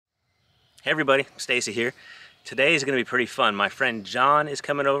Hey everybody, Stacy here. Today is going to be pretty fun. My friend John is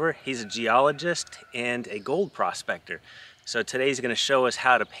coming over. He's a geologist and a gold prospector. So today he's going to show us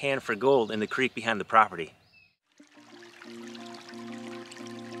how to pan for gold in the creek behind the property.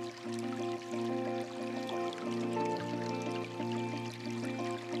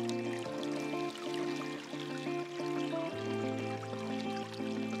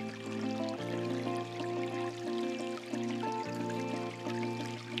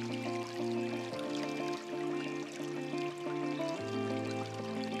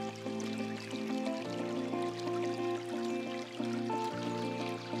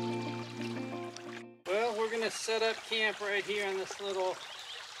 We're going to set up camp right here in this little,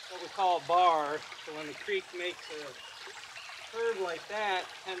 what we call a bar. So when the creek makes a curve like that,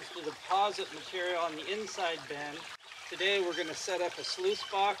 it tends to deposit material on the inside bend. Today we're going to set up a sluice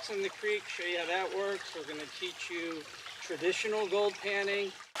box in the creek, show you how that works. We're going to teach you traditional gold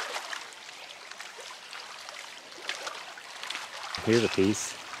panning. Here's a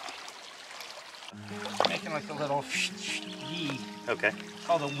piece. Making like a little V. Okay. It's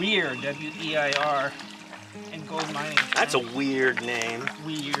called a weir, W-E-I-R, in gold mining. That's a weird name.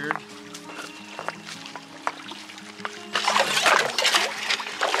 Weird.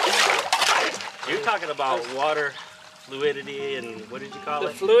 You're talking about water fluidity and what did you call it?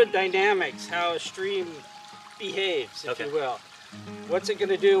 The fluid dynamics, how a stream behaves, if you will. What's it going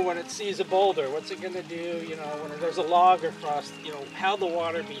to do when it sees a boulder? What's it going to do, you know, when there's a log across, you know, how the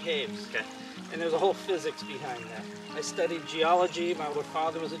water behaves. Okay. And there's a whole physics behind that. I studied geology. My older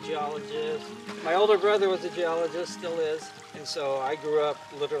father was a geologist. My older brother was a geologist, still is. And so I grew up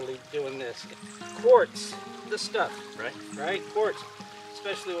literally doing this. Quartz, this stuff. Right. Right? Quartz.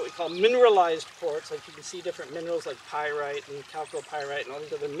 Especially what we call mineralized quartz. Like you can see different minerals like pyrite and chalcopyrite and all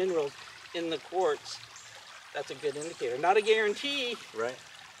these other minerals in the quartz. That's a good indicator. Not a guarantee, right,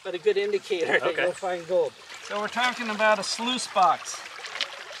 but a good indicator that you'll find gold. So we're talking about a sluice box.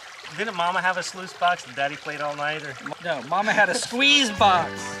 Didn't Mama have a sluice box and Daddy played all night? Or? No, Mama had a squeeze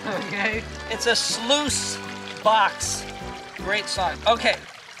box. Okay, it's a sluice box. Great song. Okay,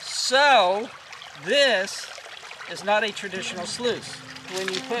 so this is not a traditional sluice.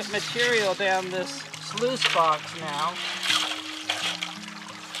 When you put material down this sluice box now,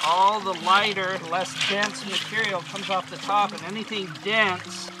 all the lighter, less dense material comes off the top, and anything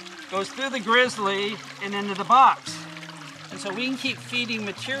dense goes through the grizzly and into the box. And so we can keep feeding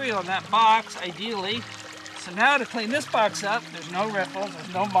material in that box, ideally. So now to clean this box up, there's no riffles,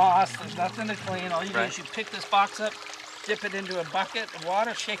 there's no moss, there's nothing to clean. All you do is you pick this box up, dip it into a bucket of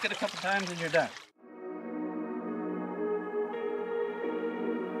water, shake it a couple times, and you're done.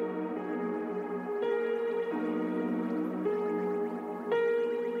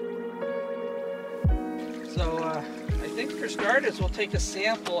 So I think for starters, we'll take a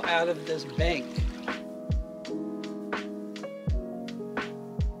sample out of this bank.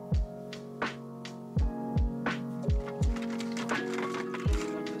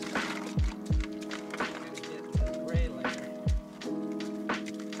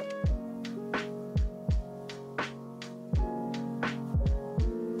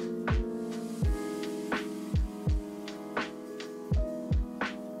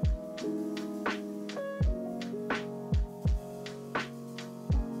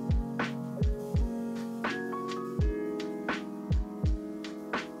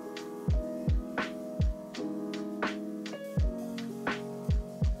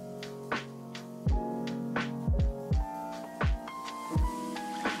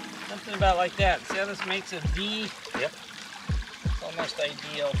 About like that. See how this makes a V? Yep. It's almost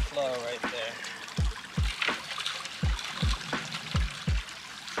ideal flow right there.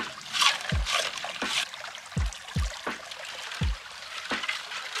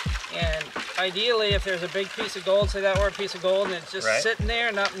 And ideally, if there's a big piece of gold, say that were a piece of gold, and it's just sitting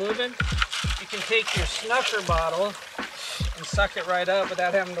there, not moving, you can take your snuffer bottle and suck it right up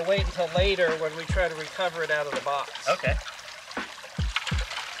without having to wait until later when we try to recover it out of the box. Okay.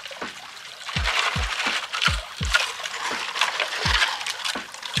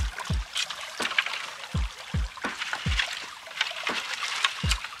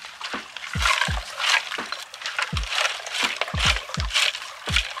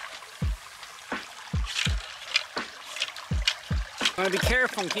 You want to be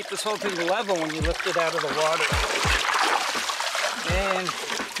careful and keep this whole thing level when you lift it out of the water. And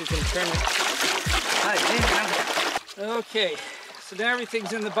you can turn it. Okay, so now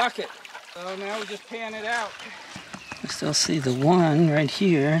everything's in the bucket. So now we just pan it out. I still see the one right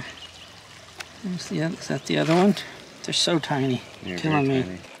here. There's the other, is that the other one? They're so tiny. You're killing me.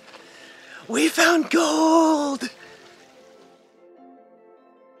 Tiny. We found gold!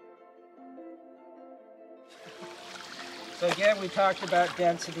 So again, we talked about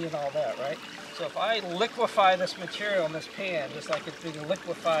density and all that, right? So if I liquefy this material in this pan, just like it's being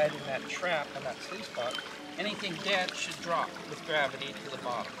liquefied in that trap in that sluice box, anything dense should drop with gravity to the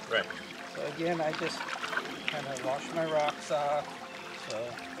bottom. Right. So again, I just kind of wash my rocks off. So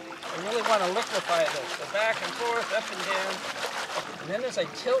I really want to liquefy this. So back and forth, up and down. And then as I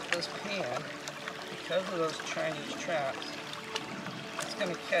tilt this pan, because of those Chinese traps, it's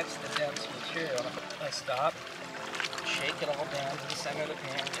going to catch the dense material. I stop, shake it all down to the center of the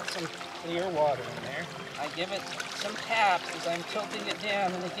pan, get some clear water in there. I give it some taps as I'm tilting it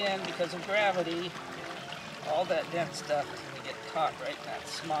down, and again, because of gravity, all that dense stuff is going to get caught right in that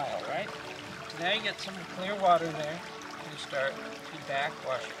smile, right? Now you get some clear water in there, and you start to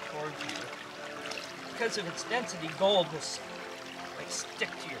backwash it towards you. Because of its density, gold will like stick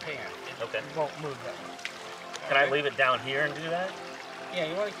to your hand. It won't move that much. Can I leave it down here and do that? Yeah,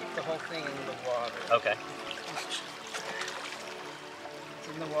 you want to keep the whole thing in the water. Okay. It's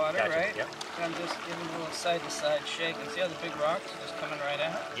in the water, Gotcha. right? Yep. And I'm just giving a little side-to-side shake. And see how the big rocks are just coming right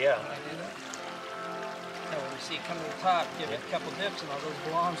out? Yeah. When I do that? Now when you see it come to the top, give it a couple dips and all those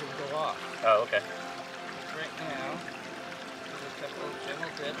blondes will go off. Oh, okay. Right now, give it a couple of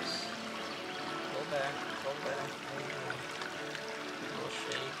gentle dips. Pull back, pull back. Give it a little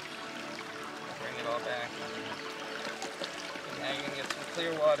shake. Bring it all back. And now you're going to get some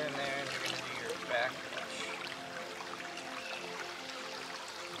clear water in there and you're going to do your backwash.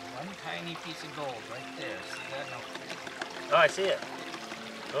 One tiny piece of gold right there. See that? No. Oh, I see it.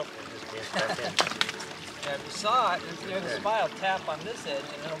 Oh, it just came back in. Yeah, if you saw it, it's near the smile, tap on this edge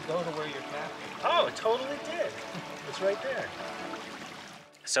and it'll go to where you're tapping. Oh, it totally did. It's right there.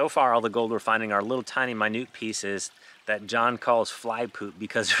 So far, all the gold we're finding are little tiny minute pieces that John calls fly poop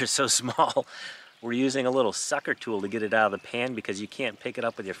because they're so small. We're using a little sucker tool to get it out of the pan because you can't pick it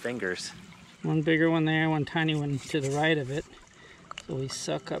up with your fingers. One bigger one there, one tiny one to the right of it. So we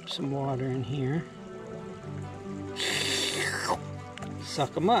suck up some water in here.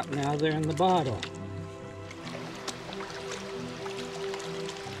 Suck them up, now they're in the bottle.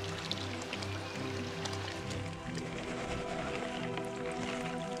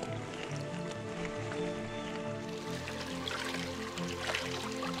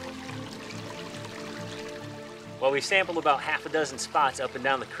 Well, we sampled about half a dozen spots up and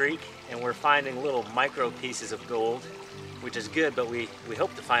down the creek, and we're finding little micro pieces of gold, which is good, but we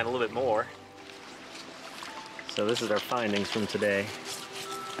hope to find a little bit more. So this is our findings from today.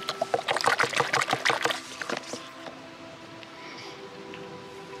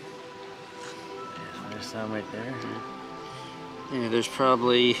 There's some right there. Yeah, there's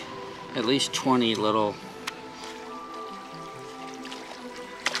probably at least 20 little.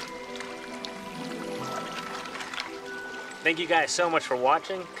 Thank you guys so much for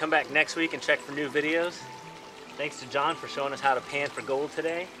watching. Come back next week and check for new videos. Thanks to John for showing us how to pan for gold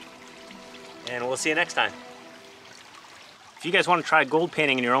today. And we'll see you next time. If you guys want to try gold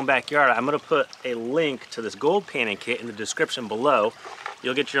panning in your own backyard, I'm going to put a link to this gold panning kit in the description below.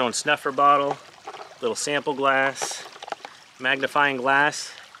 You'll get your own snuffer bottle, little sample glass, magnifying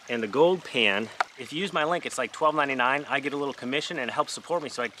glass, and the gold pan. If you use my link, it's like $12.99. I get a little commission and it helps support me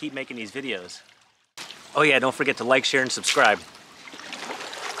so I can keep making these videos. Oh yeah, don't forget to like, share, and subscribe.